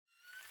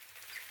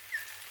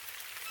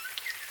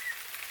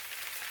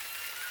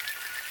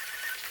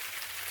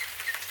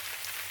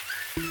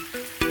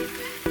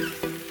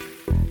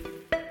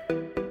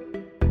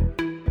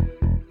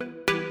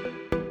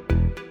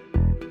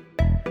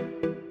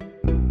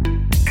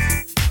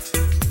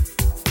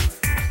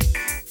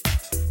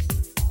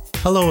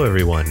Hello,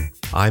 everyone.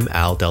 I'm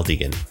Al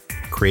Deldegan,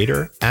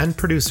 creator and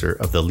producer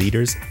of the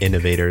Leaders,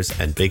 Innovators,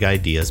 and Big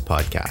Ideas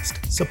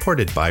podcast,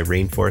 supported by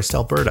Rainforest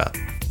Alberta.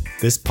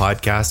 This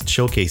podcast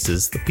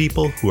showcases the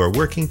people who are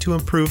working to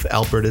improve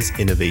Alberta's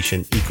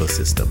innovation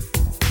ecosystem.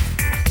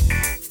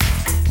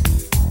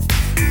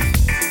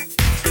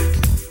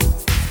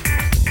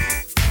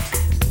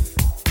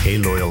 Hey,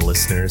 loyal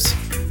listeners.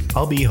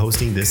 I'll be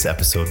hosting this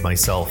episode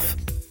myself.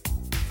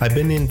 I've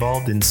been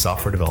involved in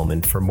software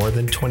development for more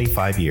than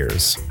 25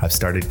 years. I've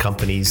started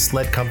companies,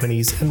 led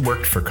companies, and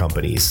worked for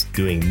companies,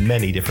 doing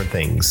many different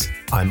things.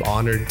 I'm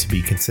honored to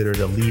be considered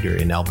a leader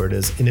in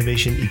Alberta's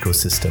innovation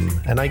ecosystem,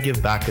 and I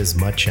give back as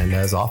much and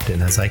as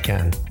often as I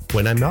can.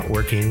 When I'm not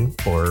working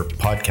or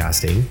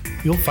podcasting,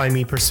 you'll find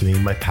me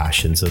pursuing my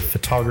passions of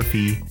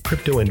photography,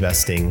 crypto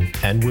investing,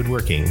 and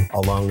woodworking,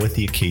 along with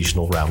the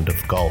occasional round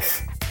of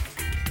golf.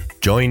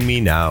 Join me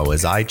now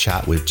as I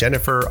chat with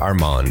Jennifer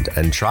Armand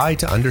and try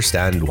to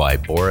understand why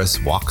Boris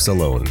walks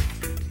alone.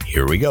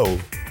 Here we go.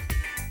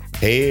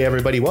 Hey,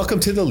 everybody. Welcome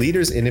to the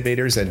Leaders,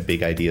 Innovators, and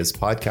Big Ideas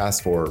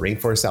podcast for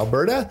Rainforest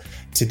Alberta.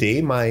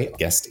 Today, my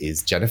guest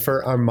is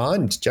Jennifer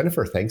Armand.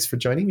 Jennifer, thanks for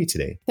joining me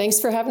today.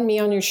 Thanks for having me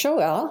on your show,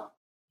 Al.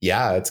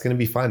 Yeah, it's going to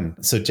be fun.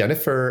 So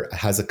Jennifer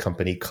has a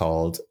company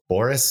called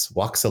Boris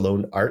Walks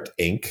Alone Art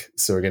Inc.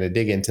 So we're going to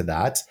dig into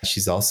that.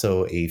 She's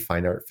also a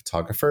fine art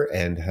photographer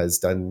and has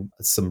done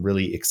some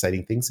really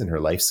exciting things in her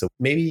life. So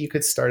maybe you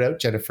could start out,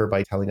 Jennifer,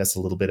 by telling us a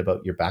little bit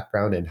about your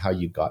background and how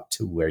you got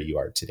to where you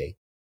are today.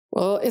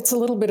 Well, it's a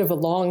little bit of a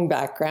long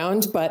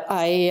background, but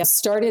I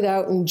started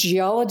out in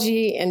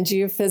geology and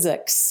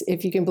geophysics,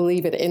 if you can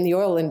believe it, in the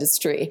oil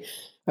industry.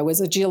 I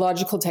was a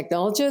geological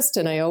technologist,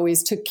 and I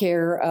always took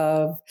care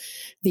of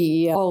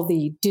all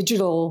the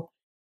digital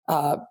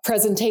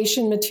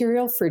presentation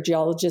material for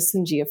geologists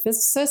and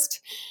geophysicists.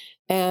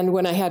 And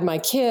when I had my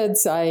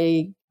kids,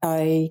 I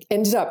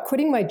ended up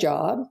quitting my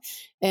job,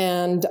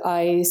 and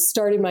I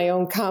started my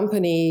own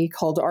company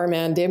called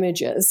Armand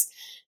Images.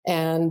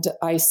 And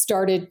I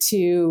started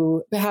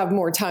to have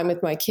more time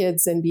with my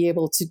kids and be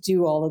able to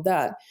do all of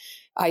that.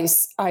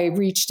 I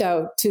reached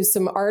out to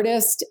some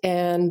artists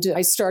and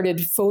I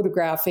started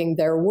photographing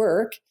their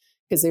work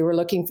because they were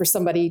looking for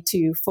somebody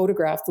to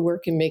photograph the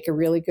work and make a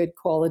really good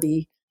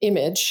quality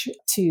image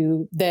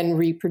to then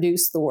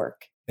reproduce the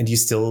work. And do you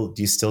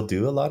still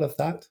do a lot of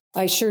that?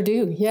 I sure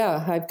do.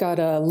 Yeah. I've got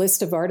a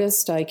list of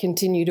artists I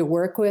continue to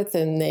work with,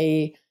 and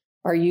they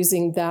are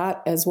using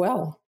that as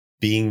well.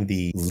 Being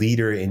the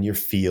leader in your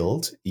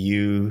field,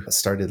 you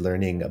started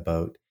learning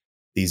about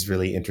these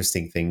really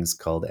interesting things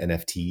called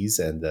NFTs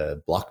and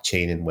the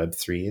blockchain and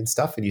Web3 and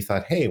stuff. And you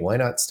thought, hey, why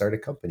not start a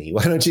company?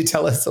 Why don't you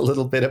tell us a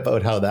little bit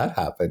about how that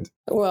happened?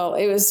 Well,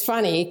 it was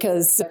funny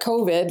because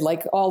COVID,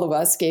 like all of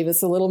us, gave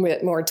us a little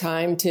bit more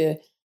time to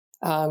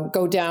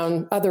go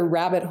down other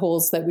rabbit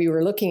holes that we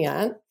were looking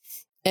at.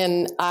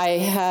 And I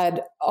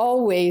had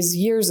always,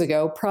 years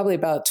ago, probably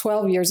about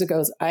 12 years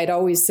ago, I'd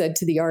always said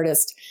to the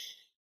artist,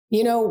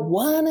 you know,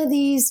 one of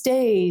these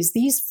days,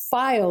 these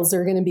files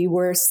are going to be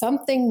worth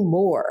something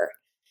more.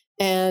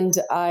 And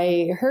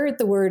I heard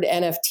the word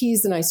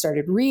NFTs and I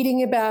started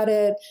reading about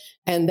it.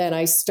 And then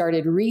I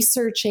started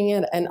researching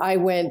it and I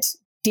went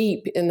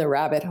deep in the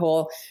rabbit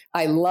hole.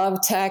 I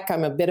love tech.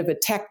 I'm a bit of a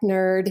tech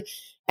nerd.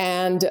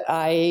 And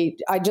I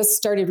just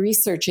started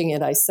researching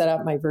it. I set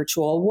up my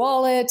virtual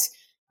wallet.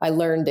 I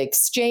learned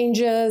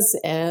exchanges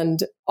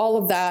and all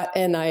of that.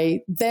 And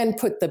I then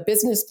put the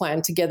business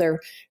plan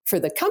together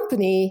for the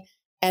company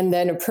and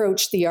then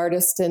approached the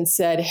artist and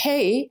said,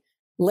 hey,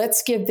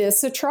 let's give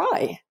this a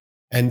try.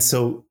 And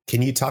so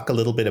can you talk a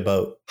little bit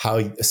about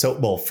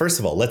well, first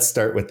of all, let's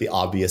start with the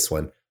obvious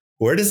one.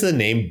 Where does the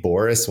name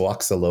Boris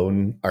Walks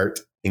Alone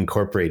Art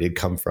Incorporated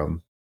come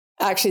from?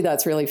 Actually,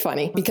 that's really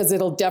funny because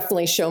it'll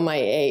definitely show my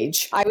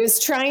age. I was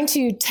trying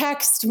to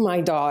text my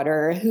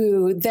daughter,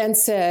 who then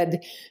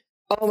said,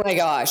 oh my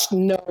gosh,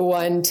 no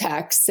one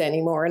texts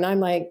anymore. And I'm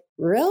like,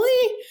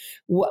 really?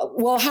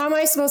 Well, how am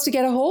I supposed to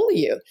get a hold of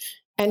you?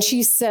 And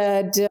she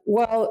said,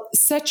 well,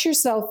 set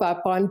yourself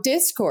up on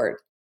Discord.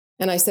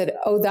 And I said,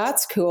 oh,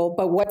 that's cool.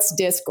 But what's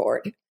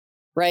Discord?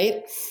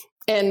 Right.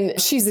 And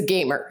she's a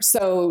gamer.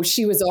 So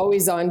she was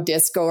always on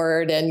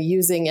Discord and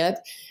using it.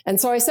 And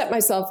so I set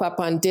myself up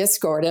on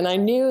Discord, and I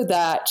knew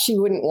that she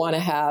wouldn't want to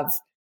have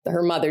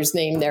her mother's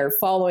name there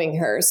following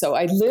her. So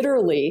I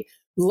literally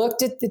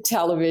looked at the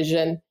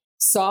television,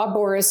 saw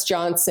Boris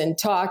Johnson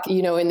talk,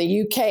 in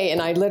the UK.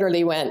 And I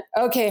literally went,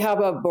 okay, how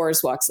about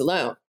Boris Walks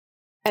Alone?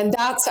 And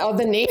that's how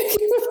the name,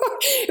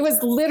 it was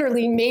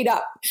literally made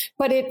up,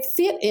 but it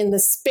fit in the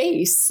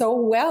space so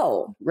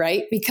well,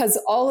 right?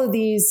 Because all of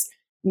these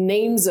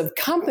names of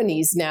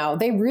companies now,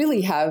 they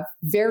really have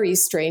very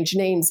strange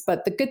names.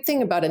 But the good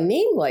thing about a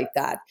name like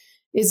that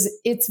is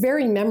it's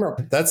very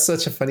memorable. That's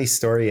such a funny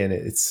story. And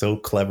it's so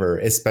clever,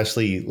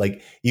 especially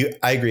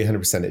I agree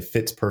 100%. It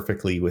fits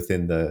perfectly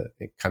within the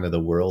kind of the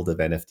world of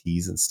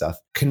NFTs and stuff.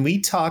 Can we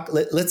talk?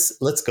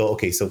 Let's go.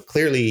 Okay. So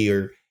clearly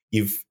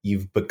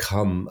you've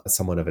become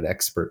somewhat of an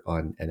expert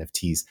on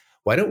NFTs.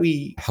 Why don't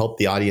we help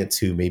the audience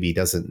who maybe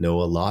doesn't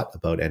know a lot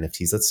about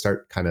NFTs? Let's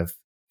start kind of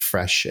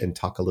fresh and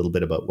talk a little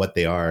bit about what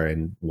they are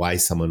and why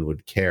someone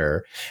would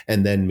care,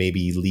 and then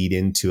maybe lead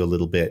into a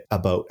little bit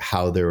about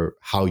how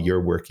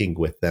you're working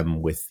with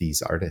them, with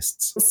these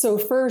artists. So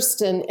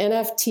first, an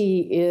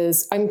NFT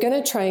is, I'm going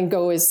to try and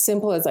go as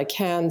simple as I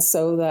can,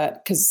 so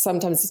that, because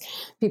sometimes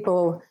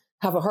people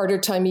have a harder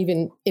time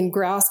even in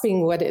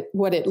grasping what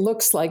it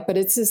looks like, but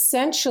it's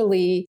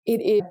essentially, it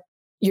is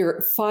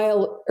your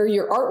file, or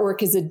your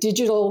artwork is a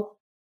digital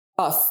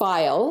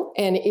file,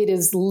 and it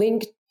is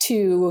linked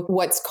to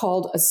what's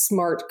called a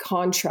smart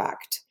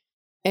contract.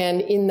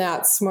 And in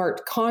that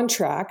smart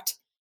contract,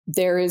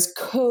 there is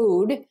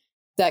code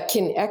that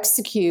can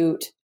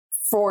execute,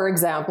 for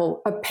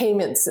example, a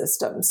payment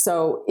system.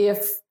 So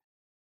if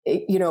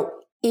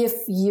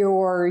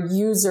your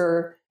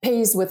user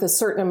pays with a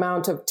certain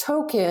amount of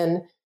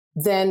token,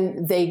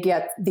 then they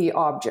get the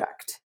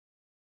object.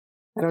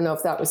 I don't know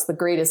if that was the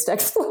greatest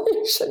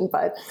explanation,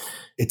 but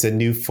it's a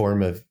new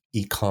form of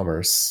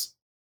e-commerce,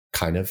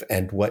 kind of.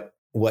 And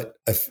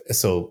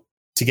so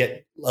to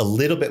get a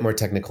little bit more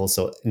technical,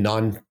 so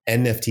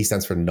NFT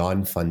stands for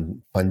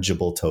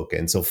non-fungible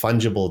token. So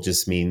fungible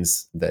just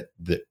means that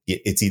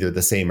it's either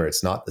the same or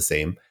it's not the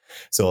same.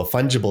 So a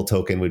fungible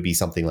token would be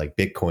something like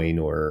Bitcoin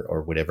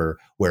or whatever,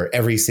 where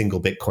every single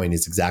Bitcoin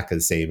is exactly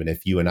the same. And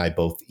if you and I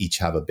both each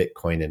have a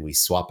Bitcoin and we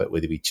swap it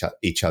with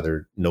each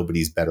other,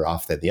 nobody's better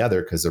off than the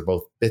other because they're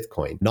both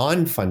Bitcoin.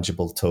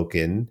 Non-fungible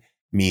token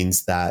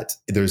means that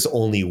there's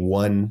only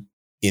one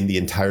in the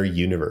entire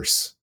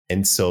universe.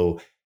 And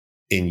so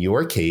in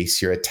your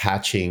case, you're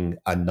attaching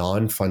a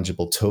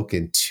non-fungible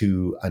token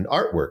to an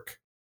artwork.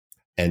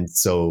 And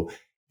so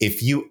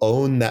if you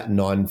own that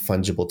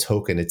non-fungible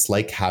token, it's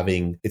like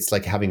having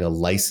a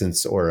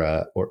license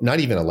or not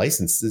even a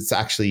license. It's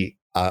actually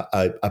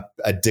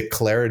a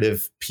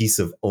declarative piece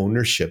of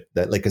ownership,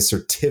 that like a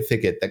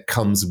certificate that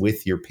comes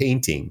with your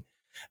painting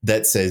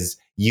that says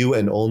you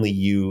and only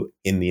you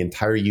in the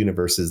entire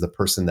universe is the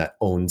person that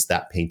owns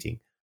that painting.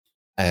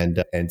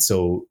 And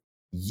so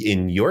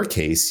in your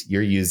case,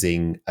 you're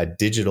using a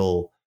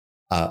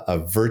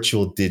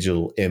virtual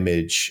digital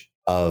image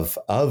of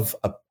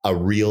a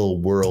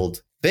real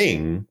world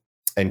thing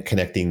and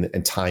connecting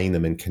and tying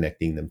them and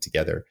connecting them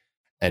together.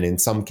 And in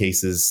some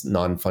cases,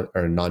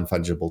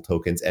 non-fungible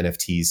tokens,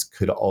 NFTs,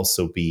 could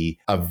also be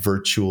a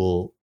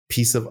virtual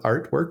piece of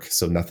artwork.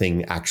 So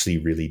nothing actually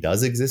really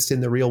does exist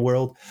in the real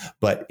world.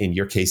 But in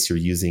your case, you're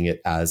using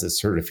it as a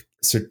sort of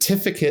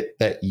certificate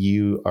that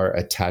you are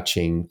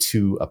attaching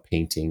to a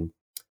painting,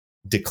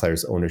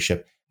 declares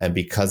ownership. And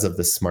because of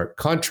the smart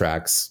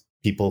contracts,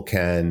 people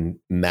can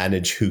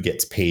manage who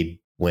gets paid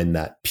when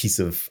that piece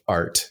of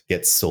art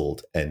gets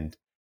sold. And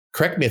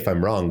correct me if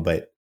I'm wrong,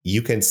 but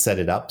you can set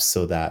it up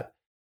so that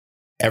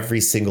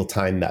every single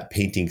time that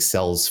painting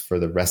sells for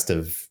the rest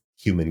of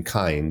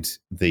humankind,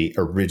 the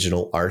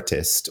original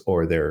artist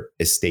or their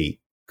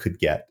estate could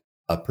get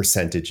a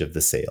percentage of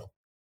the sale.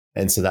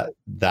 And so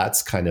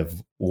that's kind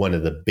of one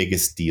of the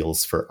biggest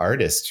deals for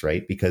artists,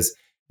 right? Because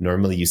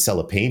normally you sell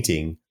a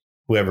painting,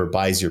 whoever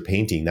buys your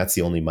painting, that's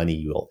the only money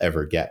you'll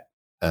ever get.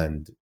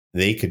 And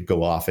they could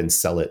go off and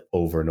sell it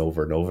over and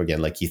over and over again.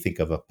 Like you think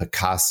of a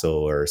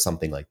Picasso or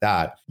something like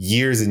that.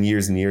 Years and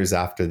years and years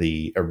after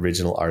the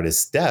original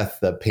artist's death,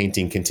 the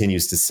painting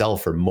continues to sell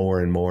for more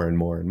and more and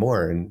more and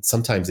more. And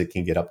sometimes it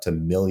can get up to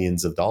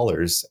millions of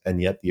dollars. And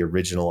yet the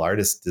original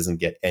artist doesn't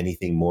get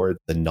anything more,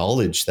 the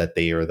knowledge that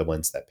they are the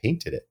ones that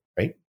painted it,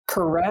 right?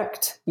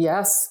 Correct.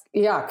 Yes.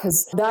 Yeah.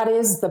 Because that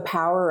is the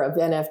power of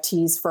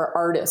NFTs for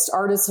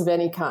artists of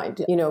any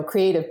kind,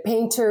 creative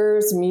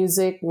painters,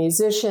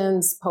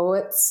 musicians,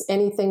 poets,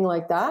 anything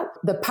like that.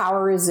 The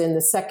power is in the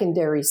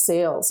secondary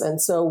sales.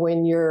 And so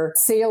when your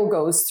sale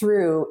goes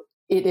through,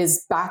 it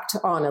is backed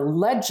on a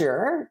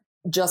ledger,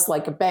 just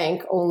like a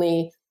bank,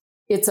 only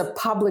it's a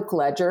public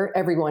ledger.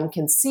 Everyone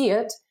can see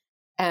it.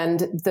 And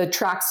the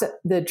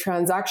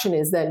transaction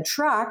is then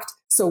tracked.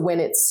 So when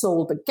it's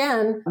sold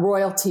again,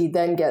 royalty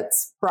then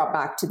gets brought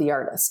back to the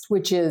artist,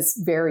 which is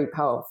very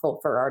powerful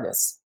for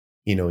artists.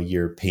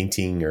 Your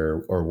painting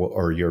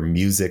or your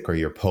music or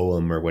your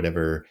poem or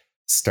whatever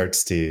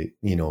starts to,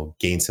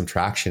 gain some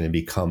traction and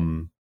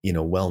become,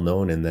 well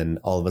known. And then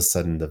all of a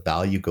sudden the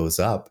value goes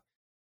up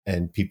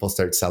and people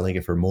start selling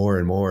it for more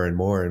and more and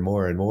more and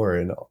more and more.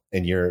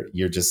 And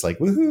you're just like,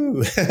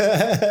 woohoo.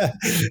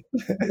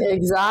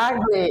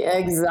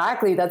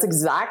 Exactly. That's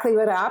exactly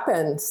what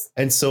happens.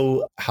 And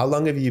so how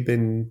long have you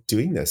been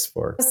doing this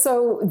for?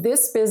 So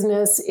this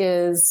business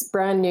is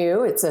brand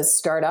new. It's a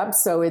startup.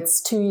 So it's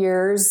 2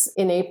 years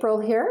in April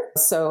here.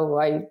 So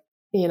I,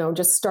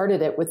 just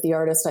started it with the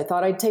artist. I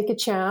thought I'd take a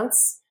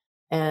chance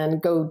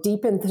and go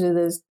deep into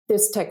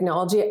this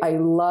technology. I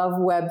love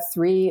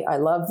Web3. I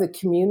love the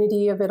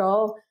community of it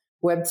all.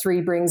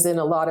 Web3 brings in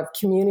a lot of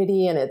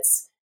community, and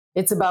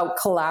it's about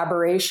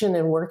collaboration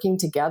and working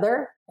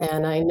together.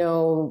 And I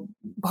know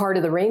part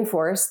of the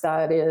rainforest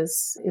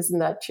isn't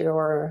that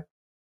your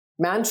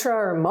mantra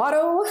or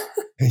motto?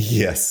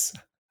 Yes.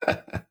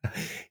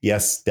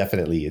 Yes,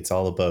 definitely. It's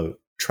all about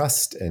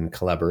trust and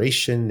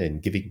collaboration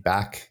and giving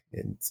back.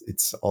 And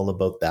it's all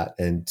about that.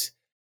 And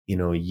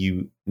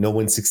no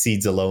one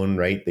succeeds alone,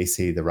 right? They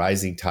say the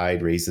rising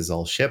tide raises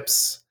all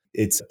ships.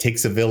 It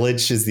takes a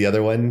village is the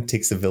other one.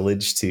 Takes a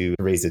village to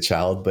raise a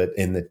child, but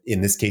in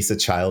this case, a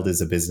child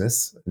is a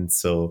business, and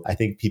so I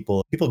think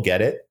people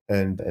get it,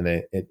 and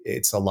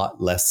it's a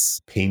lot less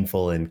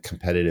painful and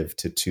competitive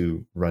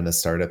to run a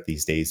startup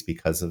these days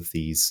because of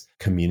these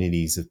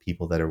communities of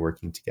people that are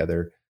working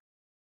together.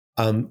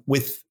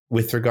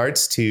 With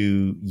regards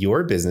to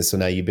your business, so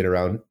now you've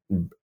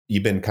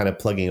been kind of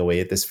plugging away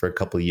at this for a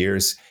couple of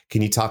years.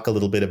 Can you talk a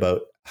little bit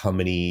about how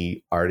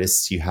many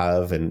artists you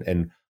have,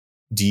 and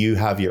do you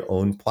have your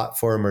own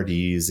platform, or do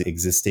you use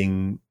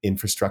existing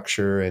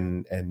infrastructure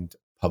and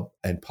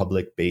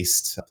public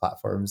based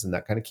platforms and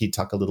that kind of? Can you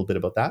talk a little bit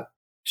about that?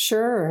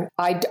 Sure.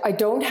 I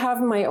don't have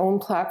my own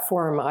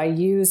platform. I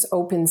use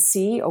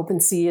OpenSea.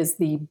 OpenSea is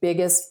the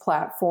biggest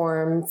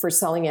platform for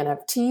selling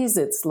NFTs.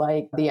 It's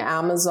like the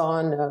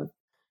Amazon of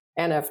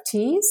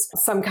NFTs.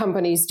 Some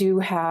companies do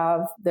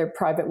have their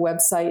private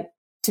website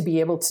to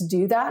be able to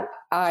do that.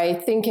 I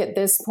think at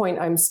this point,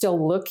 I'm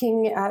still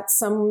looking at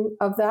some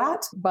of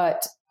that,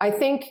 but I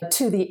think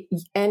to the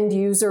end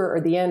user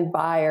or the end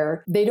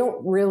buyer, they don't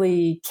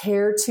really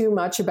care too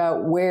much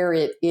about where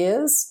it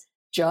is,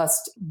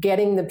 just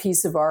getting the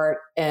piece of art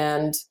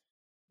and,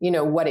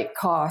 what it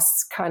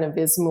costs kind of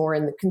is more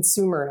in the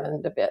consumer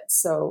end of it.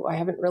 So I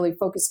haven't really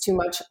focused too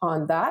much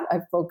on that.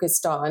 I've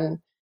focused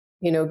on,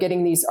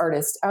 getting these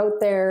artists out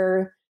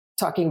there,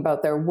 talking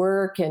about their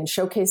work and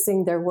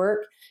showcasing their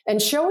work and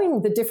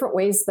showing the different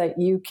ways that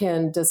you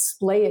can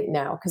display it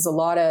now, because a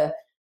lot of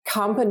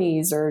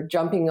companies are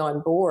jumping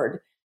on board.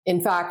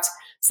 In fact,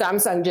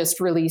 Samsung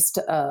just released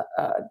a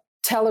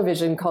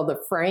television called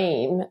the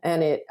Frame,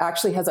 and it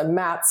actually has a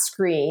matte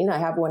screen. I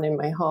have one in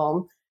my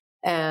home,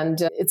 and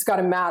it's got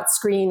a matte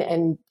screen,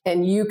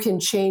 and you can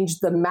change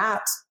the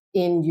matte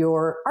in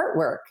your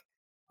artwork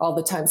all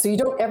the time. So you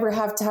don't ever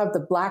have to have the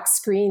black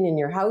screen in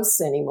your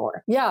house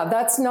anymore. Yeah,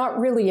 that's not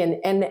really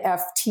an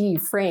NFT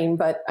frame,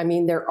 but I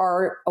mean, there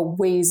are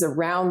ways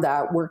around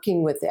that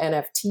working with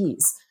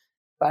NFTs.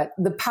 But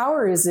the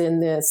power is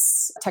in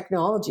this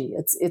technology.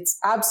 It's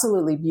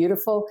absolutely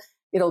beautiful.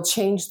 It'll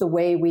change the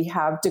way we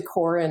have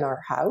decor in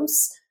our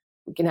house.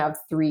 We can have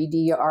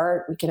 3D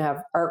art. We can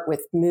have art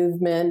with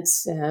movement.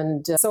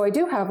 And so I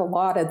do have a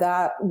lot of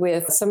that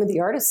with some of the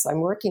artists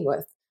I'm working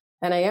with.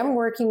 And I am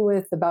working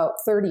with about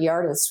 30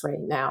 artists right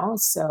now.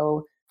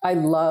 So I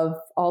love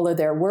all of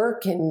their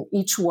work, and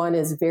each one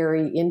is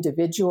very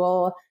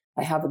individual.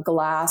 I have a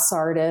glass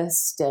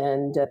artist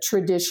and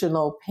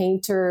traditional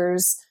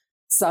painters,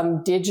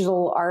 some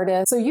digital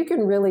artists. So you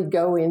can really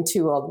go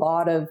into a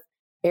lot of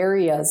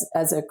areas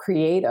as a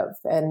creative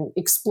and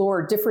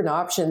explore different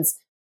options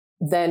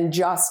than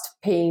just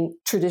paint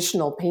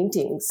traditional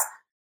paintings.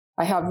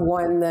 I have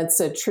one that's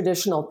a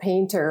traditional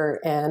painter,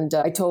 and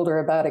I told her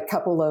about a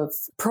couple of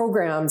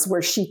programs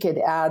where she could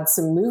add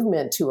some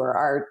movement to her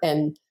art,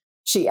 and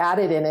she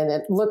added it, and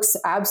it looks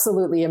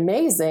absolutely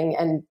amazing.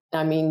 And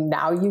I mean,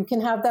 now you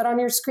can have that on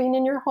your screen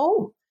in your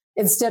home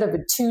instead of a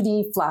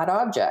 2D flat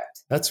object.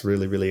 That's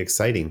really, really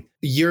exciting.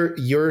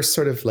 You're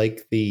sort of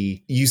like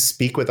you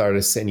speak with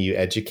artists and you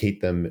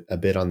educate them a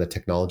bit on the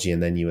technology,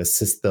 and then you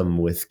assist them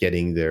with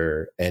getting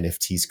their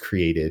NFTs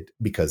created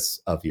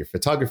because of your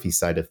photography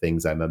side of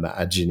things. I'm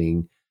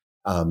imagining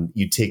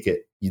you take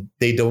it.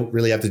 They don't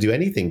really have to do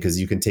anything because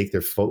you can take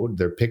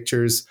their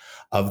pictures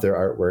of their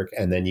artwork,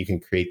 and then you can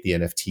create the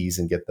NFTs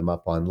and get them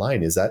up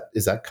online. Is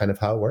that kind of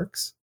how it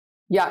works?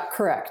 Yeah,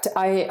 correct.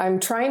 I'm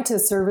trying to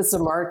service a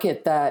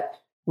market that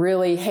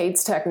really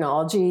hates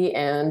technology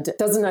and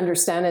doesn't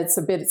understand it. It's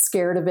a bit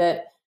scared of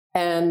it.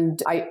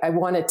 And I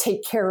want to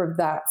take care of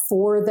that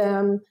for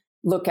them,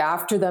 look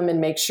after them, and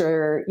make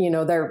sure,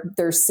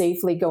 they're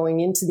safely going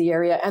into the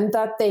area and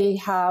that they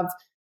have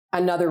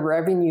another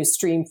revenue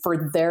stream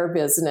for their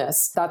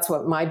business. That's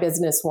what my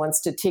business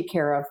wants to take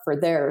care of for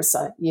theirs.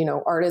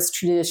 Artists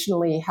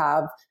traditionally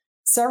have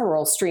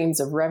several streams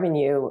of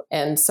revenue.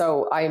 And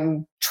so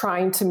I'm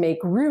trying to make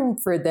room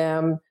for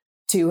them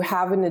to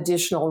have an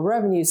additional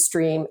revenue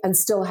stream and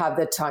still have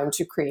the time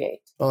to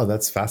create. Oh,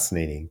 that's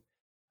fascinating.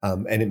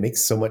 And it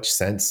makes so much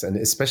sense. And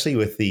especially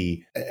with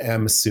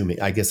I'm assuming,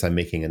 I guess I'm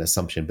making an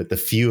assumption, but the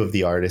few of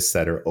the artists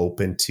that are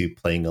open to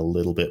playing a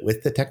little bit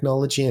with the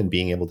technology and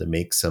being able to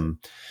make some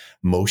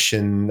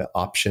motion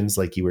options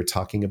like you were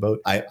talking about,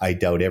 I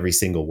doubt every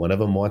single one of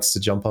them wants to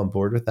jump on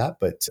board with that.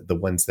 But the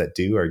ones that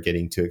do are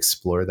getting to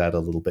explore that a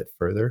little bit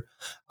further.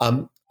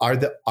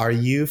 Are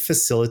you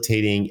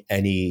facilitating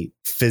any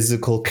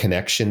physical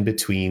connection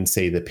between,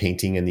 say, the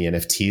painting and the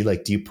NFT?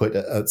 Like, do you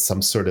put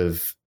some sort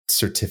of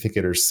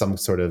certificate or some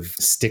sort of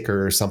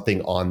sticker or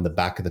something on the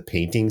back of the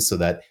painting so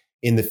that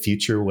in the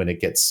future, when it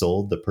gets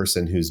sold, the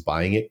person who's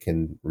buying it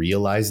can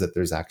realize that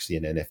there's actually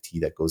an NFT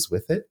that goes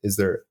with it?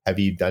 Have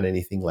you done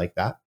anything like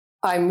that?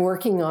 I'm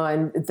working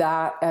on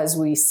that as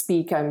we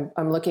speak. I'm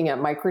looking at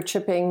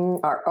microchipping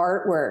our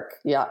artwork.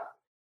 Yeah.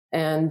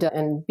 And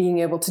being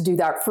able to do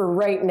that. For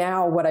right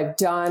now, what I've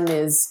done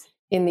is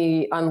in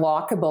the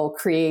Unlockable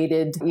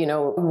created,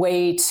 a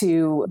way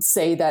to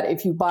say that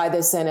if you buy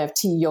this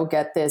NFT, you'll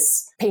get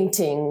this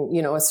painting,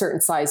 a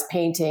certain size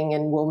painting,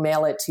 and we'll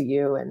mail it to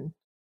you. And,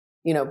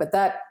 but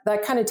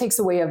that kind of takes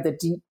away of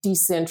the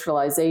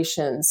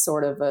decentralization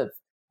sort of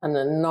an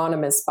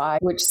anonymous buy,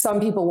 which some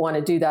people want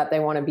to do that. They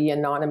want to be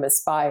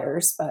anonymous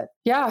buyers. But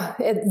yeah,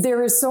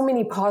 there is so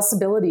many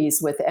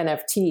possibilities with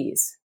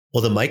NFTs.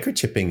 Well, the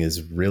microchipping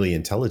is really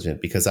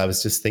intelligent, because I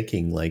was just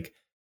thinking, like,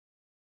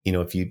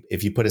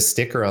 if you put a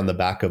sticker on the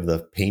back of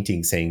the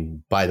painting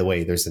saying, by the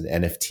way, there's an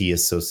NFT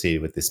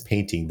associated with this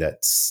painting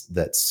that's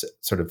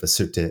sort of a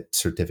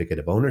certificate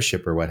of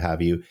ownership or what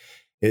have you,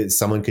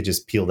 someone could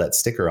just peel that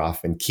sticker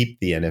off and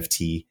keep the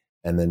NFT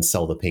and then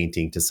sell the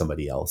painting to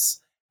somebody else.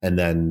 And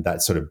then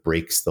that sort of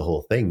breaks the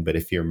whole thing. But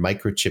if you're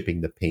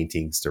microchipping the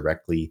paintings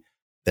directly,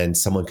 then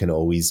someone can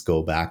always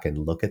go back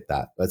and look at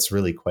that. That's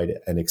really quite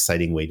an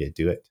exciting way to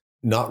do it.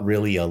 Not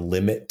really a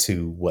limit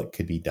to what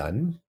could be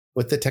done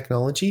with the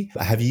technology.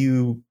 Have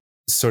you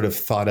sort of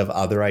thought of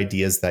other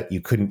ideas that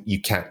you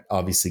can't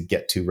obviously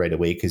get to right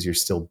away because you're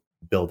still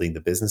building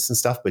the business and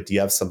stuff, but do you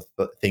have some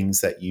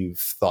things that you've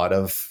thought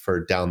of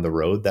for down the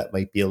road that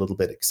might be a little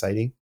bit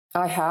exciting?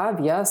 I have,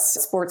 yes.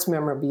 Sports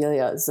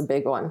memorabilia is a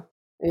big one.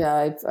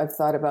 Yeah, I've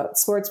thought about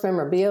sports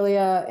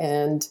memorabilia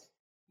and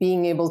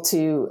being able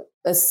to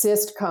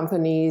assist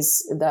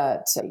companies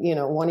that,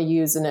 want to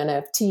use an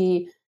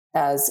NFT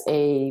as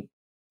a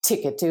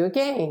ticket to a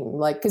game,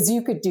 because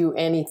you could do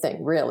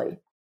anything, really.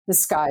 The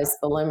sky's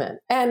the limit.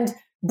 And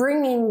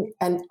bringing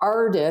an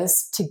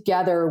artist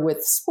together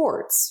with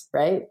sports,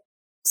 right?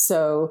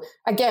 So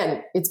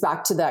again, it's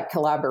back to that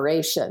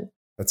collaboration.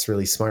 That's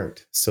really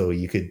smart. So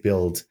you could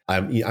build,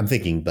 I'm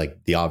thinking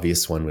like the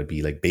obvious one would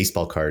be like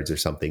baseball cards or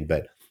something,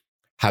 but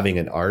having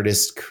an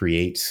artist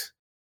create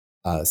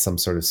some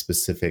sort of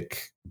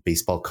specific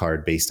baseball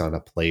card based on a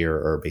player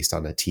or based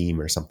on a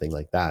team or something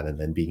like that, and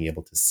then being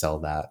able to sell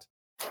that.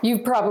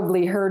 You've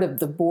probably heard of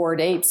the Bored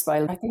Apes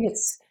I think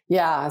it's,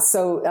 yeah.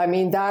 So,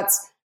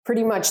 that's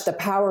pretty much the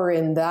power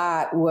in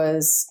that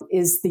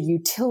is the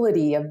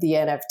utility of the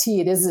NFT.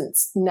 It isn't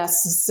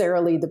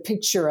necessarily the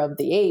picture of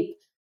the ape,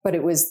 but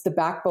it was the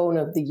backbone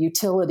of the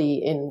utility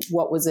in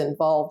what was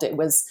involved. It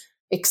was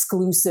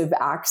exclusive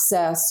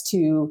access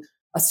to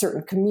a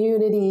certain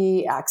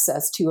community,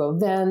 access to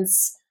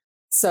events.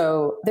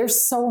 So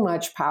there's so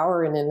much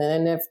power in an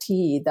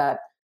NFT that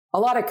a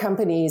lot of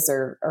companies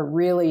are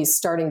really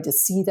starting to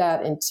see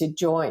that and to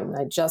join.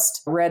 I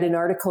just read an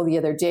article the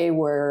other day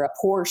where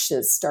Porsche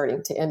is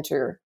starting to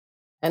enter.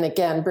 And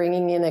again,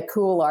 bringing in a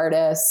cool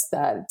artist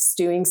that's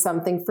doing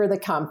something for the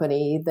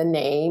company, the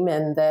name,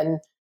 and then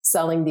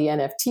selling the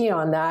NFT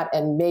on that.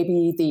 And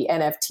maybe the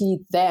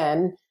NFT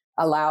then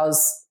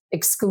allows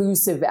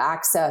exclusive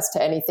access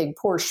to anything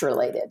Porsche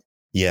related.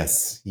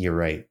 Yes, you're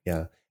right.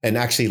 Yeah. And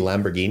actually,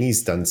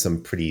 Lamborghini's done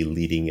some pretty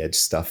leading edge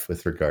stuff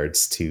with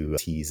regards to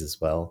NFTs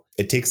as well.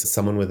 It takes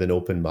someone with an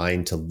open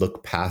mind to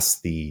look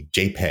past the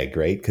JPEG,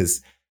 right?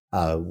 Because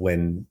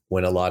when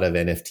a lot of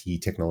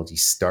NFT technology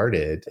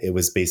started, it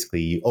was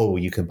basically,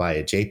 you can buy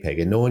a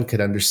JPEG. And no one could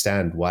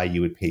understand why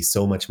you would pay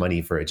so much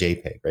money for a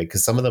JPEG, right?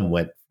 Because some of them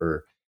went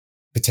for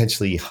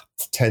potentially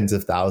tens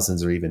of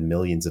thousands or even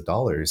millions of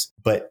dollars.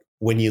 But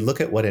when you look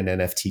at what an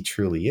NFT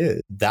truly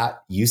is,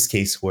 that use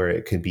case where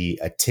it could be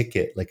a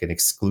ticket, like an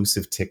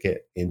exclusive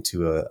ticket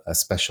into a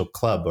special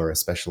club or a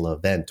special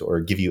event, or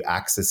give you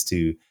access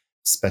to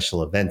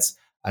special events.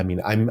 I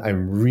mean,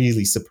 I'm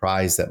really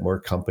surprised that more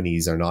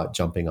companies are not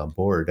jumping on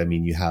board. I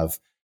mean, you have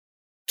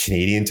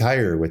Canadian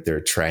Tire with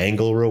their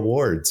triangle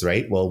rewards,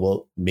 right?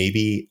 Well,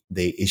 maybe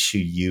they issue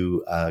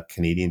you a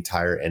Canadian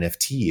Tire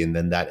NFT, and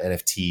then that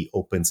NFT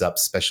opens up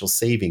special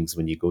savings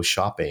when you go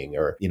shopping.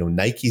 Or,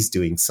 Nike's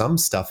doing some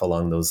stuff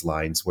along those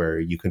lines where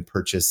you can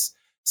purchase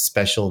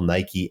special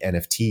Nike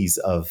NFTs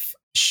of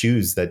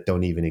shoes that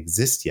don't even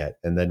exist yet.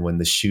 And then when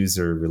the shoes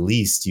are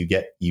released, you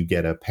get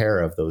a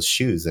pair of those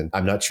shoes. And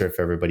I'm not sure if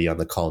everybody on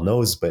the call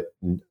knows, but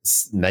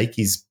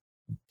Nike's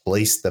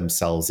placed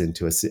themselves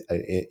into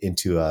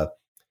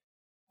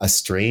a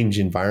strange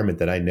environment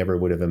that I never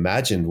would have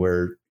imagined,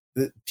 where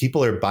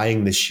people are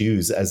buying the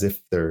shoes as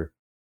if they're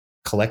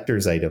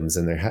collector's items,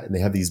 and they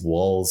have these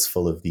walls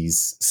full of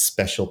these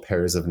special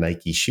pairs of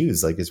Nike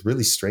shoes. Like, it's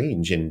really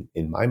strange in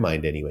my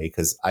mind anyway,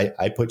 because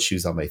I put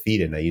shoes on my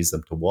feet and I use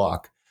them to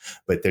walk.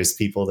 But there's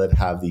people that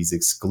have these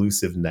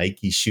exclusive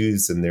Nike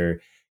shoes in their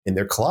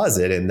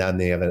closet, and then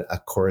they have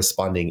a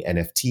corresponding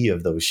NFT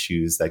of those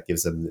shoes that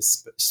gives them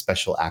this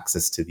special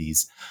access to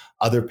these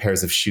other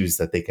pairs of shoes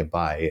that they can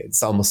buy.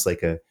 It's almost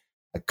like a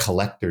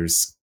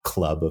collector's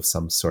club of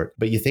some sort.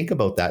 But you think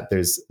about that,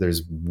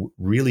 there's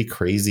really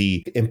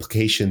crazy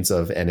implications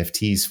of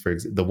NFTs. For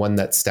the one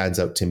that stands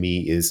out to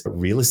me is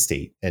real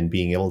estate, and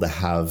being able to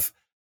have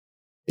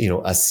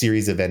a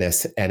series of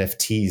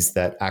NFTs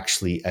that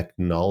actually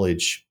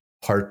acknowledge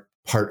part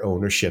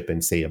ownership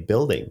in, say, a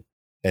building.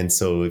 And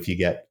so if you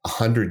get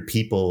 100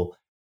 people,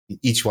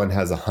 each one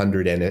has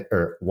 100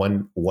 or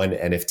one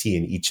NFT,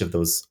 and each of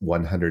those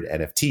 100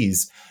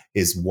 NFTs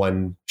is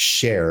one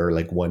share,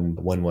 like one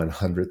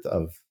 100th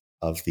of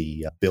of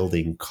the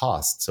building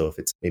cost. So if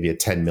it's maybe a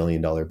 $10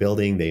 million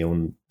building, they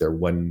own their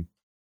one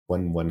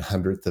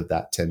hundredth of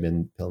that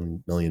 $10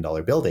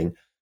 million building,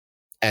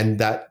 and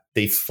that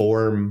they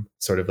form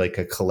sort of like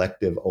a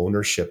collective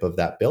ownership of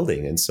that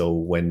building. And so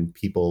when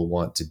people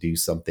want to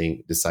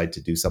decide to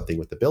do something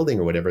with the building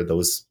or whatever,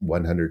 those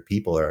 100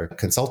 people are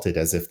consulted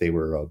as if they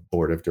were a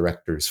board of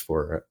directors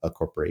for a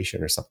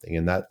corporation or something.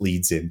 And that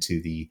leads into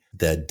the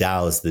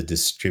DAOs, the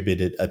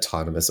distributed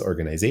autonomous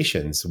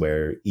organizations,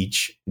 where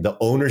the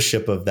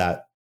ownership of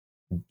that,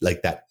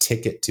 like that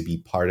ticket to be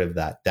part of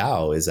that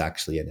DAO, is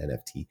actually an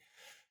NFT.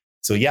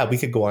 So yeah, we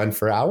could go on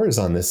for hours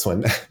on this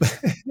one.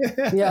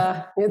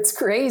 Yeah, it's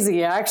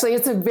crazy. Actually,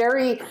 it's a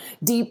very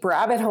deep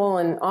rabbit hole.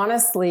 And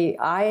honestly,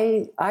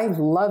 I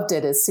loved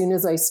it as soon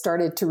as I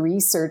started to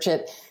research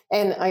it.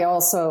 And I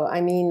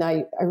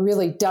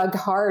really dug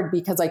hard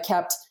because I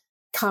kept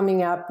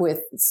coming up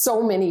with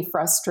so many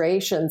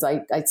frustrations.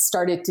 I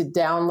started to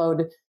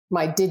download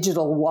my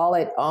digital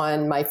wallet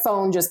on my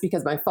phone just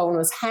because my phone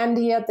was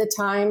handy at the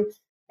time.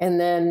 And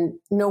then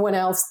no one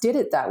else did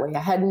it that way.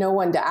 I had no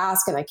one to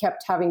ask, and I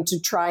kept having to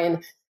try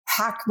and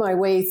hack my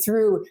way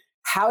through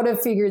how to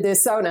figure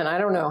this out. And I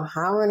don't know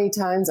how many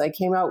times I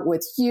came out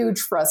with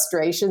huge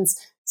frustrations,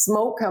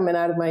 smoke coming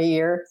out of my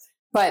ear,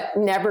 but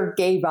never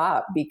gave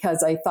up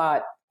because I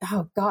thought,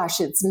 oh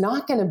gosh, it's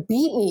not going to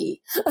beat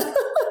me.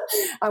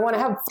 I want to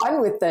have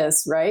fun with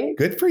this, right?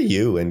 Good for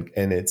you. And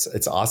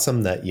it's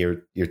awesome that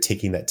you're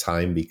taking that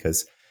time,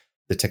 because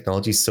the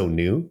technology is so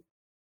new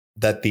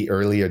that the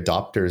early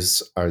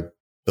adopters are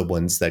the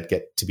ones that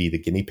get to be the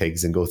guinea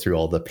pigs and go through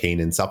all the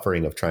pain and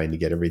suffering of trying to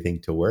get everything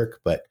to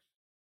work. But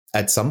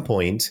at some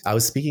point, I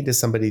was speaking to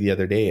somebody the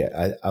other day.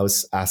 I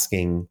was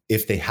asking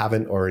if they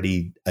haven't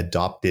already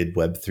adopted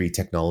Web3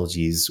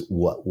 technologies,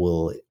 what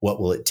will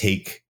it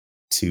take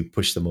to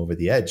push them over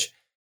the edge?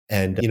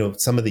 And,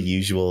 some of the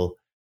usual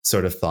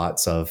sort of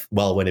thoughts of,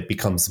 well, when it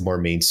becomes more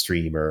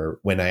mainstream, or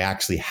when I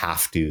actually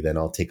have to, then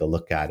I'll take a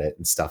look at it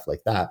and stuff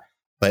like that.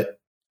 But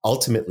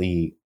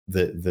ultimately,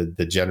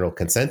 the general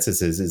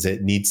consensus is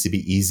it needs to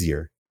be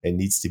easier. It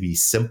needs to be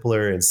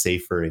simpler and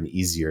safer and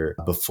easier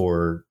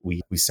before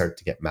we start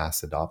to get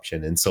mass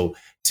adoption. And so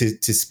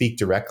to speak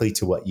directly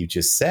to what you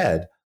just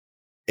said,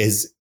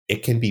 is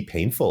it can be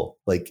painful.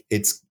 Like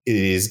it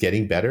is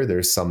getting better.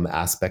 There's some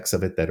aspects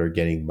of it that are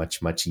getting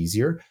much, much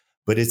easier,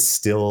 but it's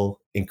still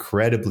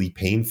incredibly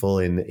painful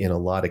in a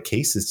lot of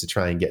cases to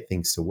try and get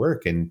things to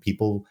work. And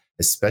people,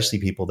 especially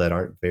people that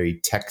aren't very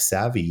tech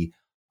savvy,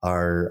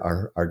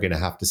 are going to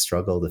have to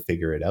struggle to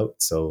figure it out.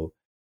 So,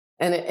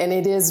 and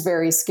it is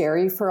very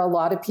scary for a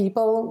lot of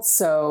people.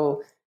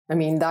 So, I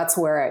mean, that's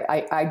where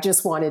I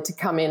just wanted to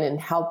come in and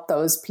help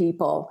those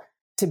people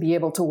to be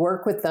able to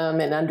work with them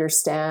and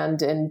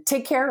understand and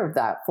take care of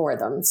that for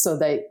them, so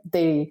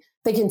they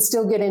can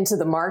still get into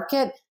the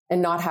market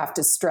and not have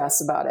to stress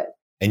about it.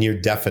 And you're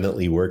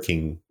definitely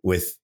working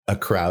with a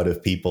crowd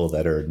of people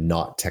that are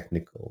not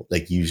technical,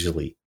 like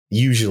usually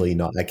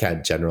not. I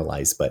can't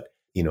generalize, but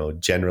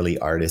generally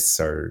artists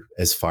are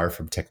as far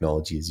from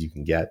technology as you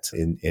can get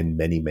in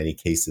many, many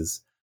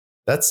cases.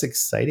 That's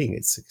exciting.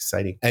 It's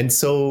exciting. And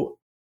so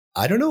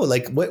I don't know,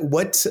 like what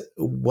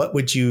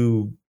would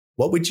you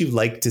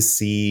like to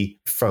see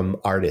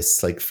from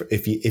artists? Like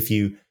if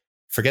you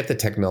forget the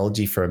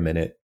technology for a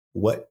minute,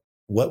 what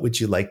would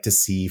you like to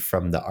see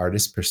from the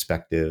artist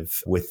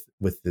perspective with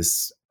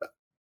this?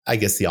 I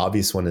guess the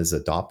obvious one is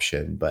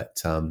adoption, but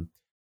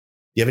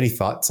do you have any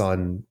thoughts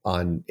on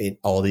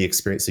all the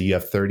experience? So you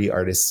have 30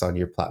 artists on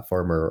your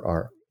platform or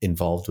are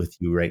involved with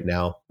you right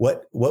now.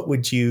 What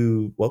would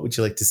you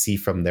like to see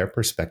from their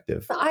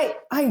perspective?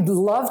 I'd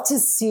love to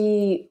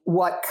see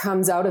what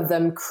comes out of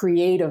them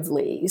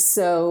creatively.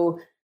 So,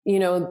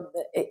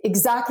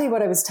 exactly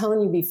what I was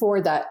telling you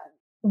before, that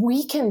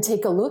we can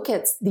take a look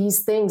at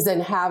these things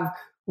and have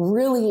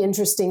really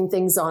interesting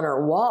things on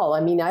our wall.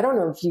 I mean, I don't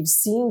know if you've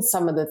seen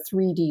some of the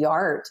 3D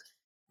art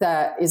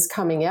that is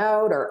coming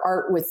out, or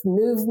art with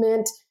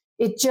movement.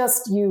 It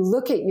just, you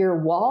look at your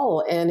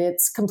wall and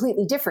it's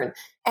completely different.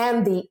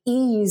 And the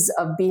ease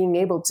of being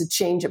able to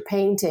change a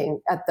painting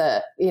at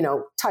the,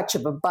 touch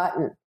of a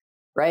button,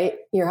 right?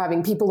 You're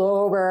having people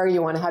over,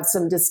 you want to have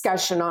some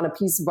discussion on a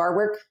piece of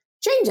artwork,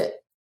 change it,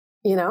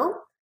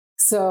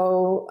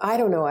 So I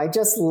don't know. I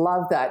just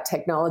love that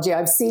technology.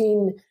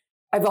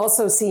 I've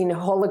also seen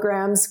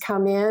holograms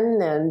come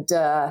in, and,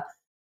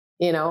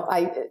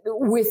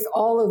 with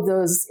all of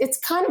those, it's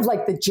kind of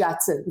like the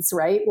Jetsons,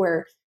 right?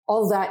 Where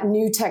all that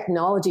new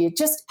technology, it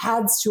just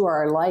adds to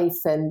our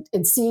life and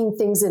seeing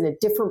things in a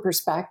different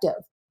perspective.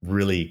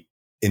 Really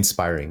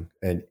inspiring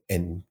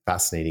and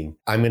fascinating.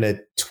 I'm going to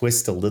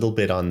twist a little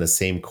bit on the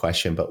same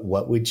question, but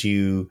what would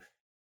you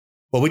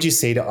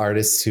say to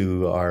artists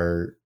who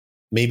are,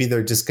 maybe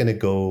they're just going to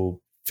go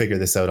figure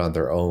this out on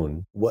their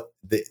own? What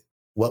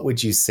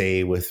would you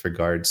say with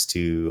regards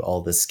to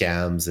all the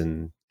scams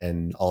and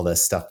all the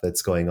stuff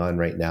that's going on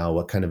right now?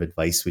 What kind of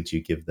advice would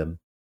you give them?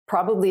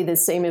 Probably the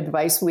same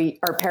advice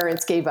our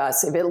parents gave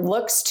us. If it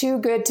looks too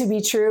good to be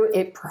true,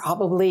 it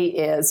probably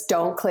is.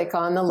 Don't click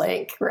on the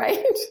link,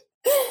 right?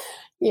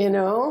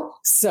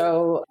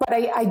 So, but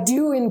I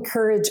do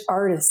encourage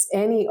artists,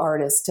 any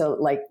artist, to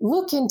like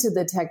look into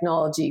the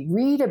technology,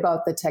 read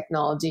about the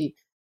technology,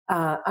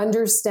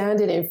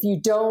 understand it. If you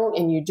don't,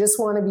 and you just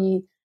want to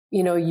be,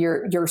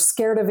 you're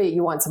scared of it,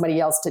 you want somebody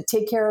else to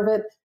take care of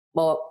it.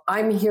 Well,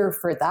 I'm here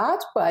for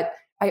that. But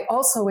I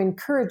also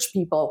encourage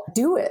people,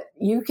 do it.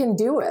 You can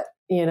do it,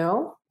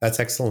 That's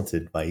excellent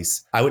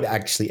advice. I would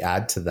actually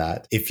add to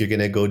that. If you're going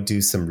to go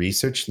do some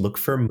research, look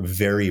for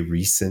very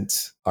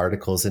recent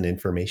articles and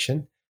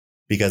information,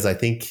 because I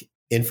think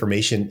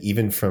information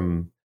even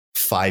from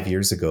 5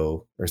 years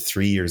ago or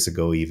 3 years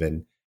ago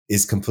even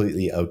is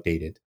completely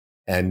outdated.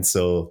 And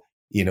so,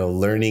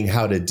 learning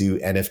how to do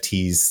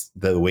NFTs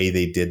the way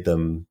they did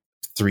them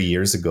 3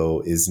 years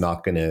ago is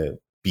not going to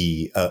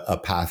be a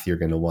path you're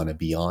going to want to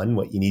be on.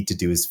 What you need to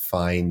do is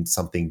find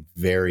something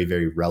very,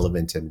 very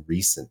relevant and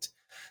recent,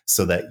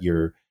 so that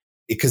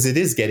because it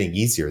is getting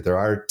easier. There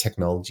are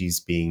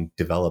technologies being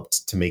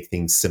developed to make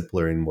things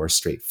simpler and more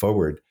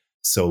straightforward.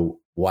 So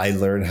why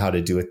learn how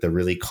to do it the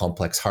really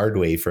complex hard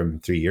way from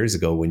 3 years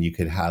ago when you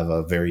could have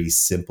a very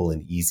simple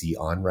and easy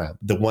on-ramp?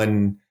 The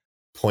one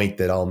point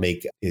that I'll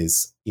make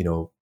is,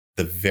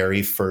 the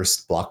very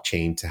first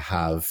blockchain to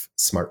have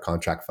smart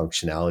contract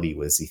functionality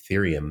was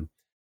Ethereum.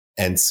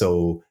 And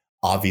so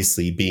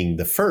obviously, being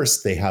the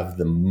first, they have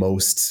the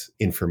most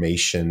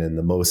information and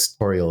the most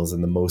tutorials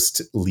and the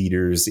most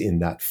leaders in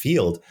that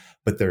field,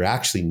 but they're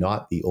actually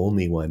not the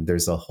only one.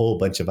 There's a whole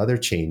bunch of other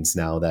chains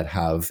now that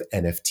have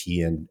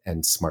NFT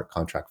and smart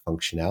contract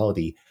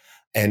functionality.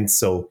 And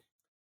so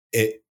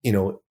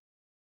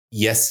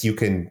yes, you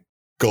can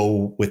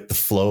go with the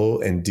flow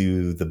and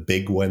do the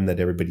big one that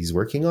everybody's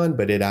working on,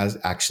 but it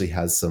actually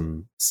has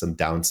some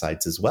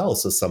downsides as well.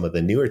 So some of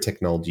the newer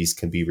technologies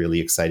can be really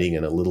exciting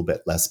and a little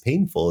bit less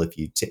painful if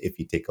you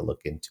take a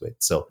look into it.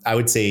 So I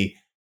would say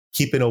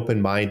keep an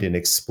open mind and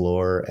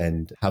explore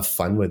and have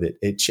fun with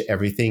it.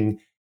 Everything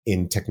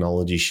in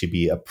technology should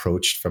be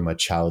approached from a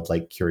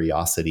childlike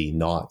curiosity,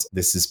 not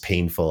this is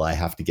painful, I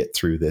have to get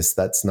through this.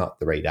 That's not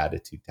the right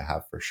attitude to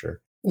have, for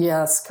sure.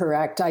 Yes,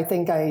 correct. I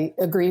think I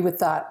agree with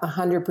that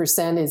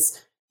 100%. Is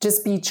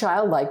just be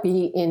childlike,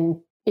 be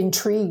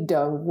intrigued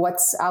of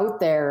what's out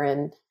there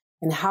and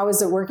how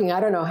is it working. I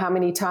don't know how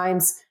many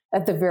times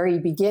at the very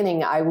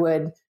beginning I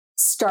would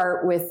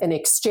start with an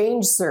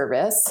exchange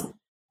service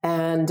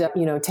and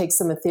take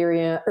some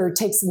Ethereum or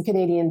take some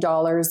Canadian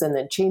dollars and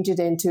then change it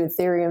into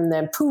Ethereum.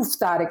 Then poof,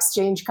 that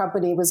exchange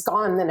company was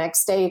gone the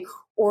next day,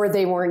 or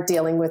they weren't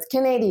dealing with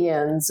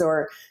Canadians,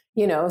 or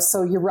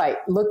so you're right.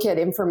 Look at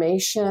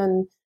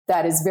information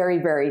that is very,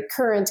 very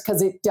current,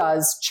 because it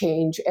does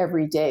change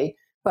every day.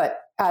 But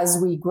as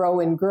we grow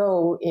and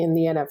grow in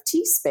the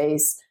NFT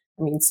space,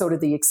 so do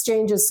the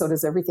exchanges, so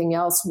does everything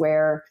else,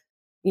 where,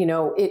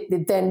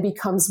 it then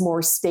becomes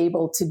more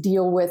stable to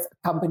deal with.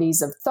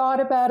 Companies have thought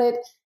about it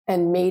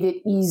and made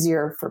it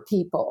easier for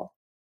people.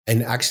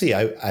 And actually,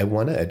 I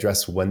want to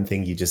address one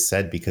thing you just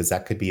said, because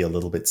that could be a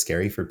little bit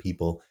scary for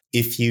people.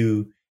 If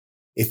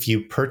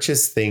you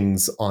purchase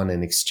things on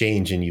an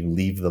exchange and you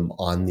leave them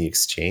on the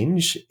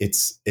exchange,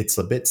 it's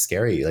a bit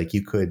scary. Like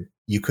you could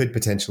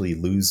potentially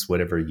lose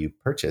whatever you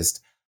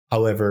purchased.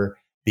 However,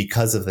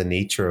 because of the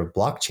nature of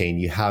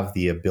blockchain, you have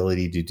the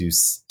ability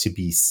to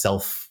be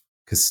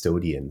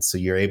self-custodian. So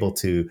you're able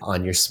to,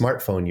 on your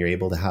smartphone, you're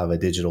able to have a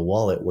digital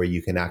wallet where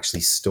you can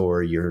actually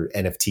store your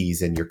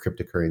NFTs and your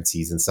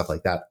cryptocurrencies and stuff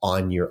like that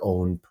on your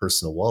own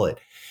personal wallet.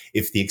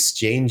 If the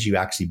exchange you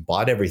actually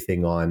bought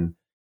everything on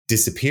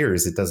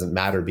disappears, it doesn't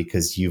matter,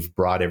 because you've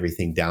brought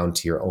everything down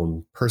to your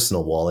own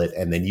personal wallet,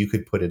 and then you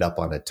could put it up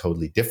on a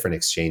totally different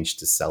exchange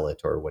to sell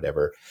it or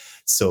whatever.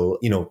 So,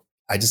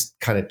 I just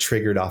kind of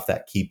triggered off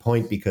that key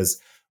point, because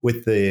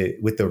with the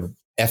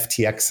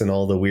FTX and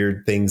all the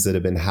weird things that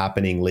have been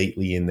happening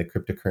lately in the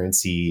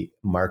cryptocurrency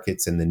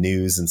markets and the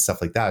news and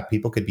stuff like that,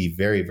 people could be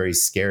very, very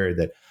scared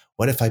that,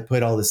 what if I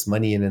put all this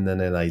money in and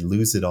then I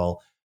lose it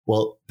all?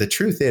 Well, the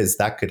truth is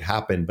that could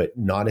happen, but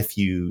not if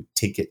you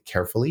take it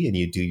carefully and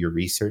you do your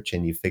research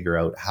and you figure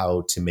out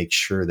how to make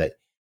sure that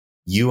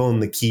you own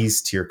the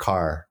keys to your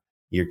car.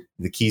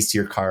 The keys to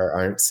your car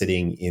aren't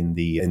sitting in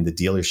the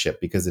dealership,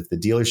 because if the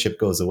dealership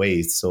goes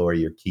away, so are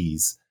your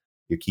keys.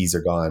 Your keys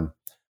are gone.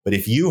 But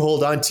if you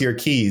hold on to your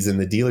keys and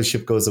the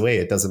dealership goes away,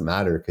 it doesn't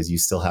matter, because you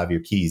still have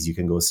your keys. You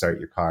can go start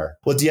your car.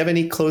 Well, do you have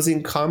any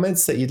closing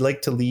comments that you'd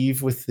like to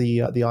leave with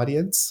the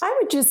audience? I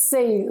would just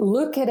say,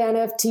 look at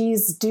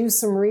NFTs, do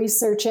some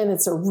research, and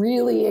it's a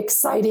really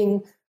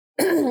exciting,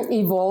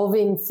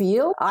 evolving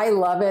field. I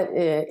love it.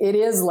 It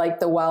is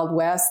like the Wild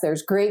West.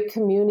 There's great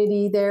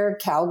community there.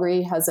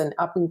 Calgary has an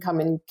up and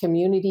coming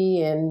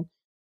community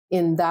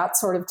in that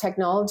sort of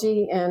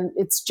technology, and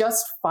it's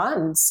just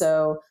fun.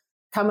 So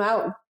come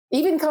out.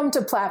 Even come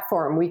to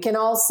Platform. We can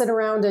all sit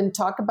around and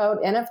talk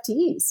about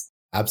NFTs.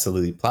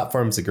 Absolutely.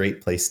 Platform's a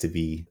great place to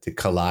be, to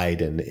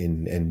collide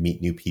and meet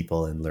new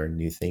people and learn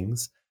new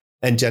things.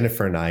 And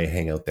Jennifer and I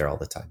hang out there all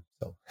the time.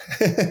 So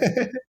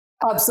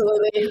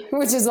Absolutely,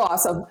 which is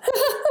awesome.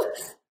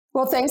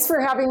 Well, thanks for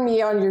having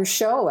me on your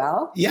show,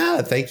 Al.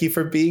 Yeah, thank you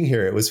for being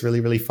here. It was really,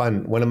 really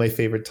fun. One of my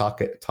favorite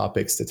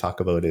topics to talk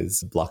about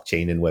is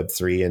blockchain and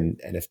Web3 and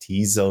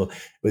NFTs. So it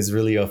was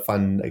really a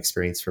fun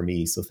experience for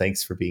me. So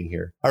thanks for being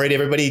here. All right,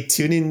 everybody,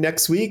 tune in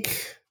next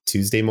week.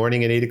 Tuesday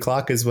morning at 8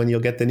 o'clock is when you'll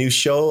get the new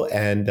show.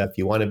 And if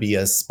you want to be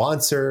a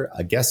sponsor,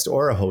 a guest,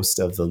 or a host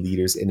of the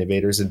Leaders,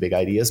 Innovators, and Big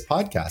Ideas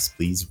podcast,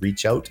 please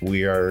reach out.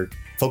 We are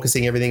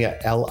focusing everything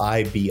at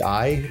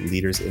LIBI,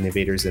 Leaders,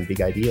 Innovators, and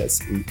Big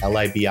Ideas,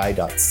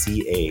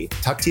 libi.ca.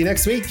 Talk to you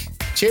next week.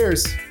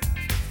 Cheers.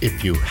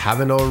 If you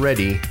haven't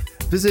already,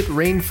 visit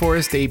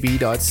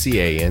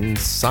rainforestab.ca and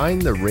sign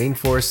the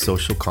Rainforest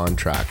Social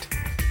Contract.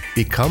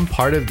 Become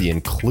part of the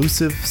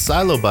inclusive,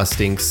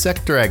 silo-busting,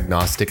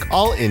 sector-agnostic,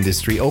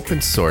 all-industry,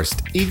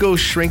 open-sourced,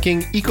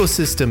 ego-shrinking,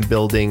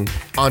 ecosystem-building,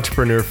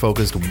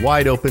 entrepreneur-focused,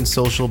 wide-open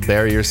social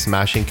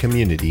barrier-smashing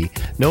community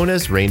known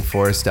as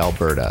Rainforest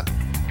Alberta.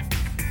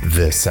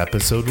 This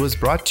episode was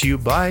brought to you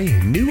by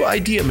New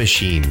Idea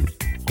Machine.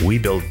 We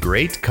build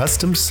great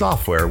custom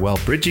software while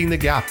bridging the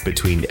gap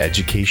between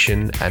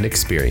education and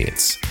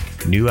experience.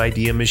 New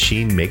Idea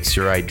Machine makes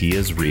your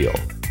ideas real.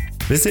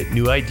 Visit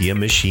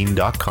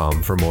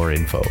newideamachine.com for more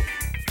info.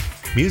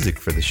 Music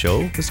for the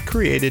show was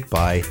created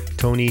by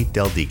Tony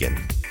Del Deegan.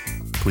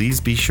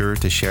 Please be sure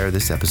to share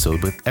this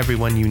episode with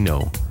everyone you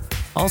know.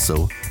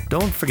 Also,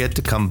 don't forget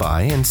to come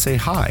by and say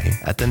hi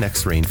at the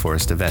next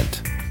Rainforest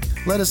event.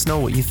 Let us know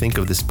what you think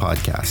of this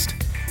podcast.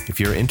 If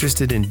you're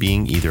interested in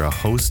being either a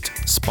host,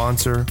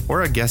 sponsor,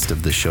 or a guest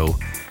of the show,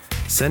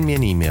 send me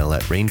an email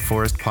at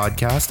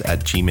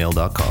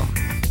rainforestpodcast@gmail.com.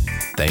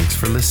 Thanks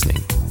for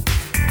listening.